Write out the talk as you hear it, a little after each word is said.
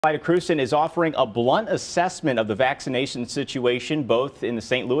Krewson is offering a blunt assessment of the vaccination situation both in the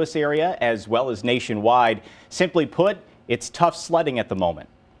St. Louis area as well as nationwide. Simply put, it's tough sledding at the moment.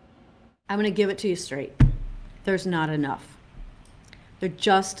 I'm going to give it to you straight. There's not enough. There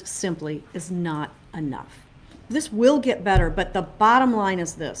just simply is not enough. This will get better, but the bottom line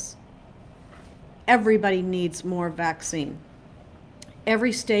is this. Everybody needs more vaccine.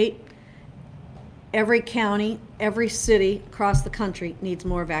 Every state, every county, every city across the country needs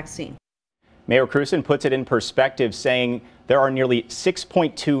more vaccine. Mayor Krewson puts it in perspective, saying there are nearly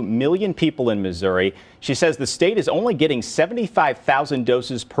 6.2 million people in Missouri. She says the state is only getting 75,000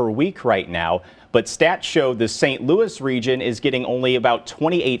 doses per week right now, but stats show the St. Louis region is getting only about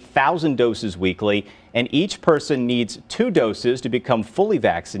 28,000 doses weekly, and each person needs 2 doses to become fully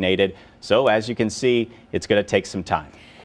vaccinated. So as you can see, it's going to take some time.